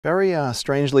Very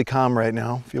strangely calm right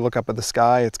now. If you look up at the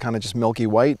sky, it's kind of just milky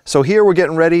white. So here we're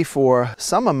getting ready for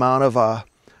some amount of a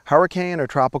hurricane or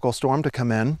tropical storm to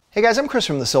come in. Hey guys, I'm Chris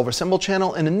from the Silver Symbol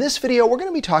channel, and in this video we're going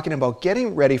to be talking about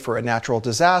getting ready for a natural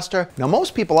disaster. Now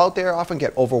most people out there often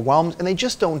get overwhelmed and they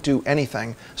just don't do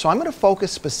anything. So I'm going to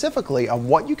focus specifically on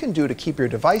what you can do to keep your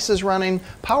devices running,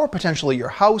 power potentially your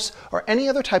house, or any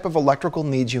other type of electrical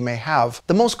needs you may have.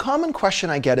 The most common question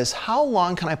I get is how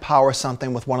long can I power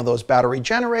something with one of those battery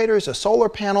generators, a solar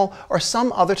panel, or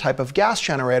some other type of gas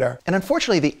generator? And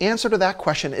unfortunately the answer to that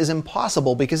question is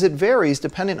impossible because it varies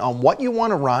depending on what you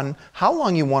want to run, how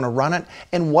long you want to run it,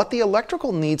 and what the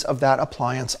electrical needs of that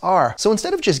appliance are. So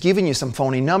instead of just giving you some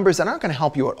phony numbers that aren't going to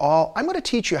help you at all, I'm going to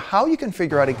teach you how you can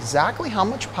figure out exactly how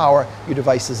much power your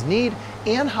devices need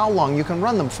and how long you can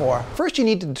run them for. First, you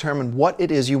need to determine what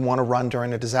it is you want to run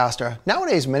during a disaster.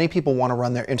 Nowadays, many people want to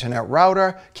run their internet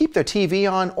router, keep their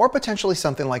TV on, or potentially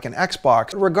something like an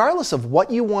Xbox. Regardless of what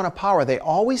you want to power, they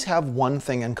always have one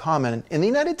thing in common. In the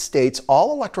United States,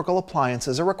 all electrical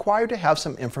appliances are required to have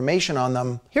some information on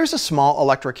them. Here's a small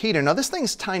electric heater. Now this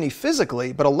thing's tiny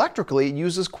physically, but electrically it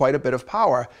uses quite a bit of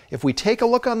power. If we take a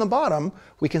look on the bottom,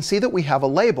 we can see that we have a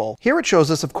label. Here it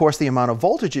shows us, of course, the amount of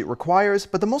voltage it requires,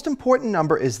 but the most important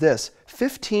number is this,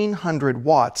 1500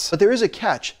 watts. But there is a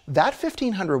catch. That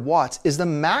 1500 watts is the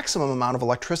maximum amount of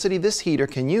electricity this heater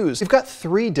can use. You've got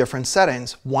three different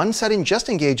settings. One setting just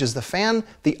engages the fan,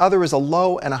 the other is a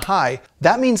low and a high.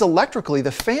 That means electrically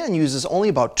the fan uses only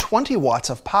about 20 watts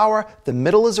of power, the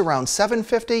middle is around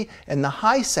 750, and the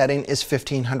high setting is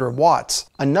 1500 watts.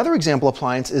 Another example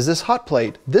appliance is this hot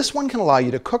plate. This one can allow you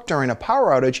to cook during a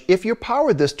power outage if you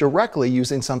powered this directly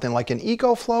using something like an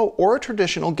ecoflow or a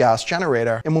traditional gas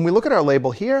generator. And when we look at our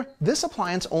label here, this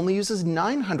appliance only uses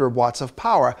 900 watts of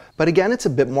power, but again it's a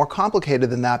bit more complicated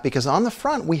than that because on the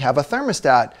front we have a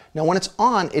thermostat. Now when it's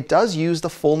on, it does use the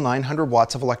full 900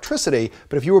 watts of electricity,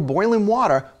 but if you were boiling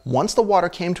water, once the water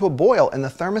came to a boil and the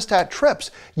thermostat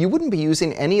trips, you wouldn't be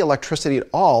using any electricity at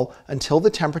all until the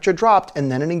temperature dropped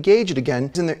and then it engaged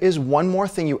again. And there is one more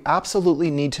thing you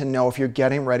absolutely need to know if you're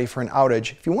getting ready for an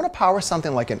outage. If you want to power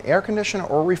something like an air conditioner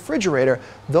or a refrigerator,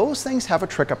 those things have a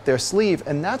trick up their sleeve,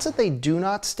 and that's that they do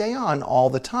not stay on all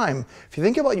the time. If you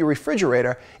think about your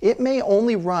refrigerator, it may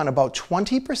only run about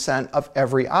 20% of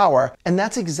every hour, and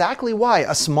that's exactly why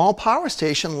a small power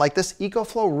station like this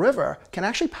ecoflow River can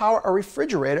actually power a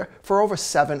refrigerator for over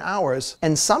 7 hours.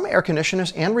 And some air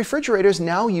conditioners and refrigerators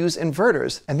now use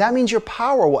inverters, and that means your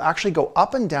power will actually go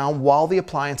up and down while the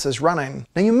appliance is running.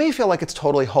 Now you may feel like it's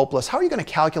totally hopeless. How are you going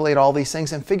to calculate all these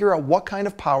things and figure out what kind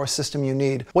of power system you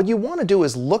need? What you want to do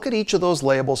is look at each of those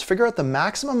labels, figure out the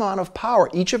maximum amount of power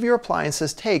each of your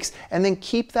appliances takes, and then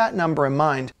keep that number in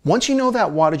mind. Once you know that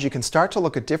wattage, you can start to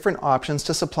look at different options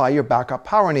to supply your backup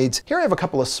power needs. Here I have a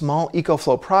couple of small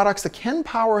ecoflow products that can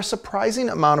power a surprising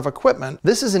amount of equipment.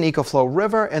 This is an ecoflow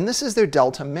River, and this is their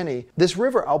Delta Mini. This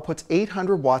River outputs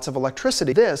 800 watts of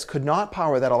electricity. This could not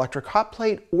power that electric hot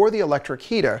plate or the electric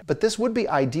heater, but this would be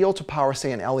ideal to power,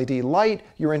 say, an LED light,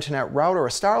 your internet router, a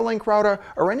Starlink router,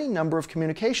 or any number of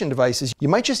communication devices. You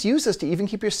might just use this to even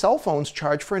keep your cell phones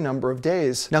charged for a number of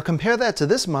days. Now compare that to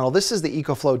this model. This is the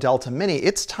ecoflow Delta Mini.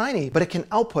 It's tiny, but it can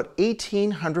output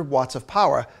 1800 watts of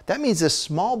power. That means this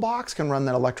small box can run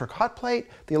that electric hot plate,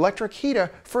 the electric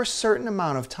heater, for a certain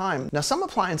amount of time. Now some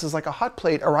appliances like a hot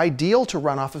plate are ideal to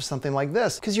run off of something like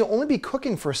this because you'll only be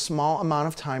cooking for a small amount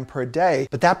of time per day.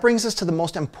 But that brings us to the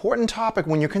most important topic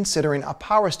when you're considering a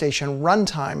power station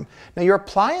runtime. Now your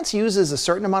appliance uses a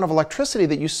certain amount of electricity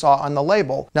that you saw on the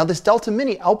label. Now this Delta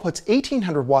Mini outputs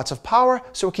 1800 watts of power,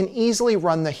 so it can easily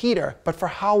run the heater, but for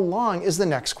how long is the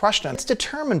next question. It's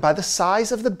determined by the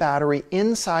size of the battery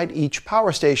inside each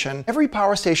power station. Every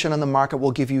power station on the market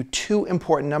will give you two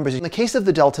important numbers. In the case of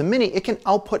the Delta Mini, it can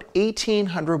output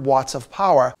 1800 watts of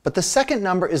power, but the second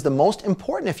number is the most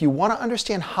important if you want to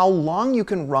understand how long you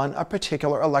can run a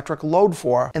particular electric load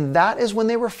for, and that is when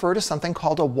they refer to something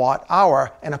called a watt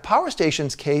hour. In a power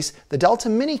station's case, the Delta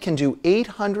Mini can do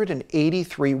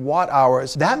 883 watt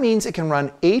hours. That means it can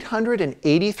run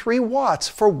 883 watts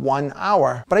for 1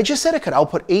 hour. But I just said it could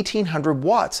output 1800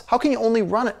 watts. How can you only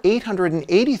run at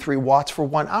 883 watts for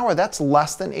 1 hour? That's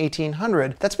less than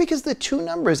 1800. That's because the two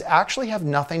numbers actually have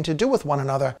nothing to do with one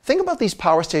another. Think about these these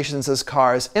power stations as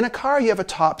cars. In a car, you have a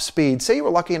top speed. Say you were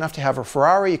lucky enough to have a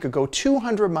Ferrari, you could go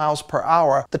 200 miles per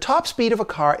hour. The top speed of a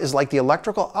car is like the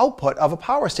electrical output of a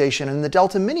power station. In the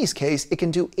Delta Mini's case, it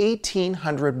can do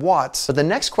 1800 watts. But the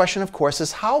next question, of course,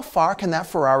 is how far can that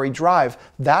Ferrari drive?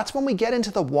 That's when we get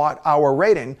into the watt-hour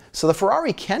rating. So the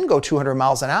Ferrari can go 200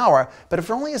 miles an hour, but if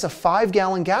it only has a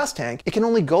 5-gallon gas tank, it can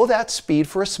only go that speed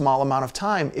for a small amount of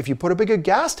time. If you put a bigger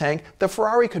gas tank, the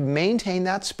Ferrari could maintain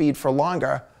that speed for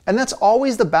longer. And that's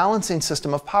always the balancing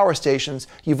system of power stations.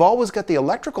 You've always got the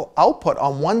electrical output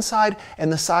on one side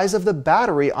and the size of the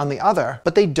battery on the other.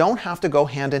 But they don't have to go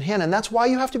hand in hand, and that's why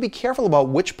you have to be careful about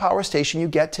which power station you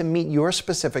get to meet your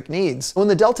specific needs. In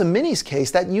the Delta Mini's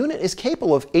case, that unit is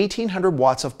capable of 1800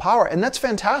 watts of power, and that's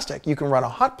fantastic. You can run a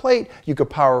hot plate, you could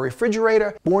power a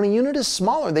refrigerator, but when a unit is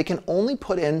smaller, they can only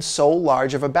put in so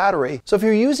large of a battery. So if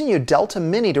you're using your Delta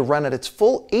Mini to run at its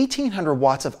full 1800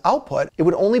 watts of output, it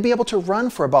would only be able to run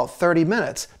for about 30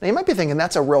 minutes. Now you might be thinking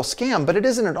that's a real scam, but it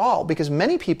isn't at all, because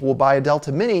many people will buy a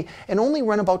Delta Mini and only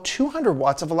run about 200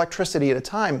 watts of electricity at a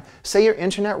time, say your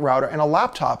internet router and a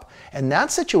laptop. In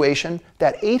that situation,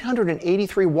 that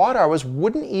 883 watt hours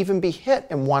wouldn't even be hit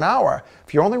in 1 hour.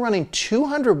 If you're only running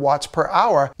 200 watts per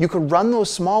hour, you could run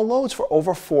those small loads for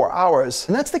over 4 hours.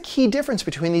 And that's the key difference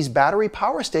between these battery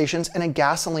power stations and a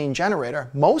gasoline generator.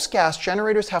 Most gas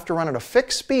generators have to run at a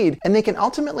fixed speed, and they can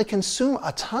ultimately consume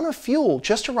a ton of fuel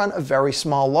just to run a very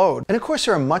small load. And of course,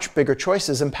 there are much bigger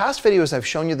choices. In past videos, I've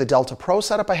shown you the Delta Pro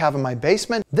setup I have in my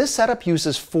basement. This setup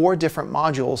uses 4 different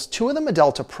modules. 2 of them are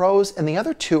Delta Pros, and the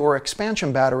other 2 are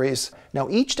expansion batteries. Now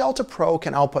each Delta Pro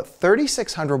can output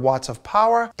 3600 watts of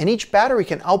power, and each battery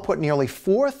can output nearly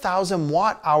 4000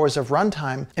 watt hours of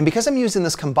runtime. And because I'm using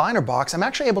this combiner box, I'm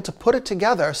actually able to put it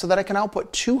together so that I can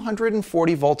output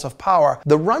 240 volts of power.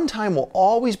 The runtime will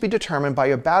always be determined by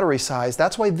your battery size.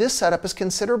 That's why this setup is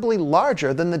considerably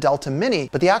larger than the Delta Mini,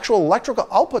 but the actual electrical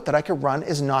output that I could run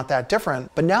is not that different.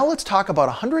 But now let's talk about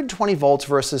 120 volts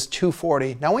versus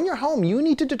 240. Now in your home, you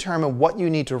need to determine what you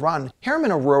need to run. Here I'm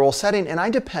in a rural setting, and I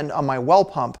depend on my well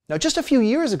pump. Now just a few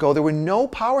years ago, there were no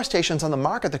power stations on the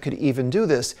market that could even do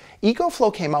this.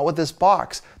 EcoFlow came out with this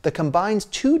box that combines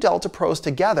 2 Delta Pros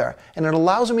together, and it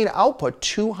allows me to output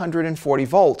 240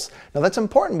 volts. Now that's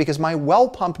important because my well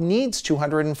pump needs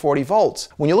 240 volts.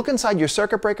 When you look inside your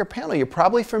circuit breaker panel, you're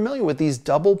probably familiar with these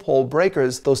double pole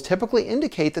breakers. Those typically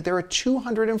indicate that they're a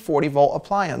 240 volt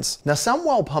appliance. Now some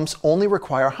well pumps only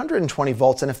require 120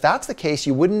 volts, and if that's the case,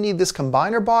 you wouldn't need this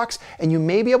combiner box, and you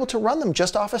may be able to run them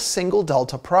just off a single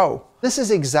Delta Pro. This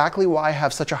is exactly why I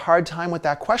have such a hard time with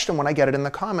that question when I get it in the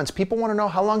comments. People want to know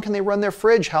how long can they run their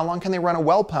fridge, how long can they run a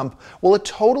well pump? Well, it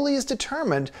totally is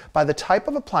determined by the type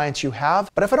of appliance you have.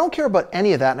 But if I don't care about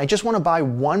any of that and I just want to buy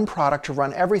one product to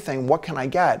run everything, what can I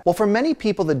get? Well, for many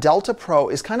people, the Delta Pro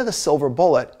is kind of the silver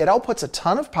bullet. It outputs a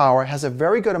ton of power, has a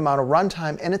very good amount of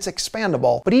runtime, and it's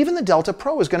expandable. But even the Delta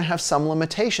Pro is going to have some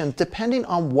limitations depending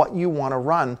on what you want to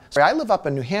run. So I live up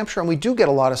in New Hampshire and we do get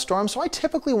a lot of storms, so I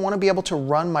typically want to be able to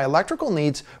run my electrical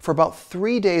needs for about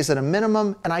 3 days at a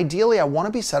minimum, and ideally I want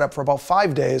to be set up for about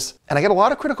 5 days. And I get a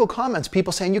lot of critical comments,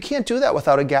 people saying you can't do that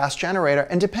without a gas generator,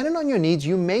 and depending on your needs,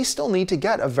 you may still need to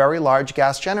get a very large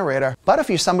gas generator. But if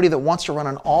you're somebody that wants to run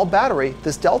an all battery,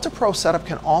 this Delta Pro setup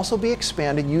can also be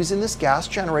expanded using this gas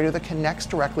generator that connects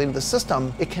directly to the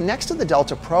system. It connects to the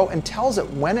Delta Pro and tells it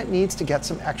when it needs to get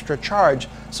some extra charge.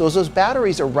 So as those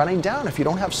batteries are running down, if you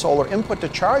don't have solar input to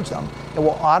charge them, it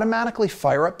will automatically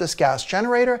fire up this gas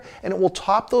generator and it will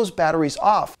top those batteries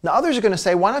off. Now others are going to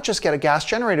say, why not just get a gas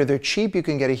generator? They're cheap, you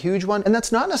can get a huge one, and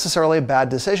that's not necessarily a bad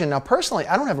decision. Now personally,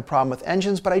 I don't have a problem with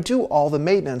engines, but I do all the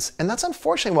maintenance, and that's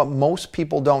unfortunately what most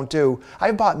people don't do.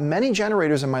 I've bought many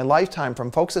generators in my lifetime from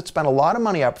folks that spend a lot of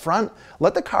money up front,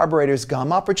 let the carburetors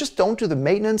gum up, or just don't do the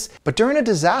maintenance. But during a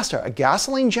disaster, a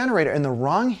gasoline generator in the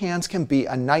wrong hands can be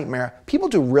a nightmare. People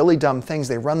do really dumb things.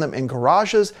 They run them in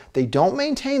garages, they don't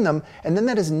maintain them, and then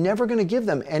that is never going to give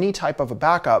them any type of a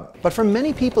backup. But for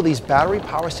many people, these battery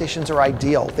power stations are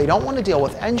ideal. They don't want to deal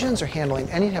with engines or handling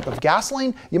any type of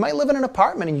gasoline. You might live in an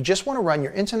apartment and you just want to run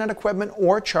your internet equipment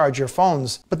or charge your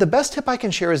phones. But the best tip I can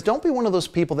share is don't be one of those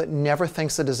people that never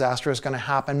thinks the disaster is going to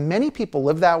happen. Many people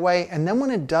live that way, and then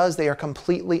when it does, they are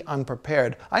completely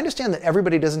unprepared. I understand that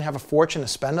everybody doesn't have a fortune to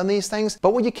spend on these things,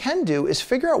 but what you can do is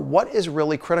figure out what is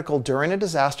really critical during a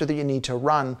disaster that you need to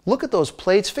run. Look at those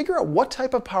plates, figure out what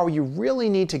type of power you really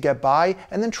need to get by,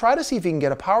 and then try to see if you can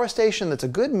get a power power station that's a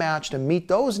good match to meet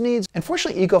those needs. And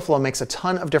fortunately, ecoflow makes a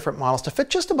ton of different models to fit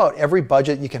just about every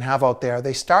budget you can have out there.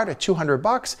 They start at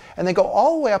 $200 and they go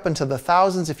all the way up into the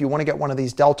thousands if you want to get one of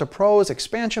these Delta Pros,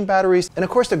 expansion batteries. And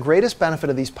of course, the greatest benefit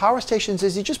of these power stations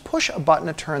is you just push a button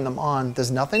to turn them on.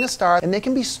 There's nothing to start, and they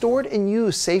can be stored and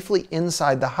used safely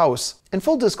inside the house. In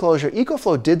full disclosure,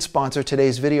 ecoflow did sponsor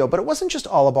today's video, but it wasn't just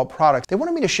all about products. They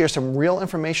wanted me to share some real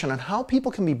information on how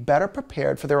people can be better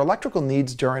prepared for their electrical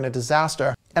needs during a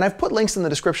disaster. And I've put links in the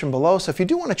description below, so if you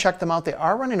do want to check them out, they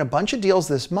are running a bunch of deals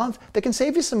this month that can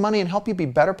save you some money and help you be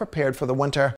better prepared for the winter.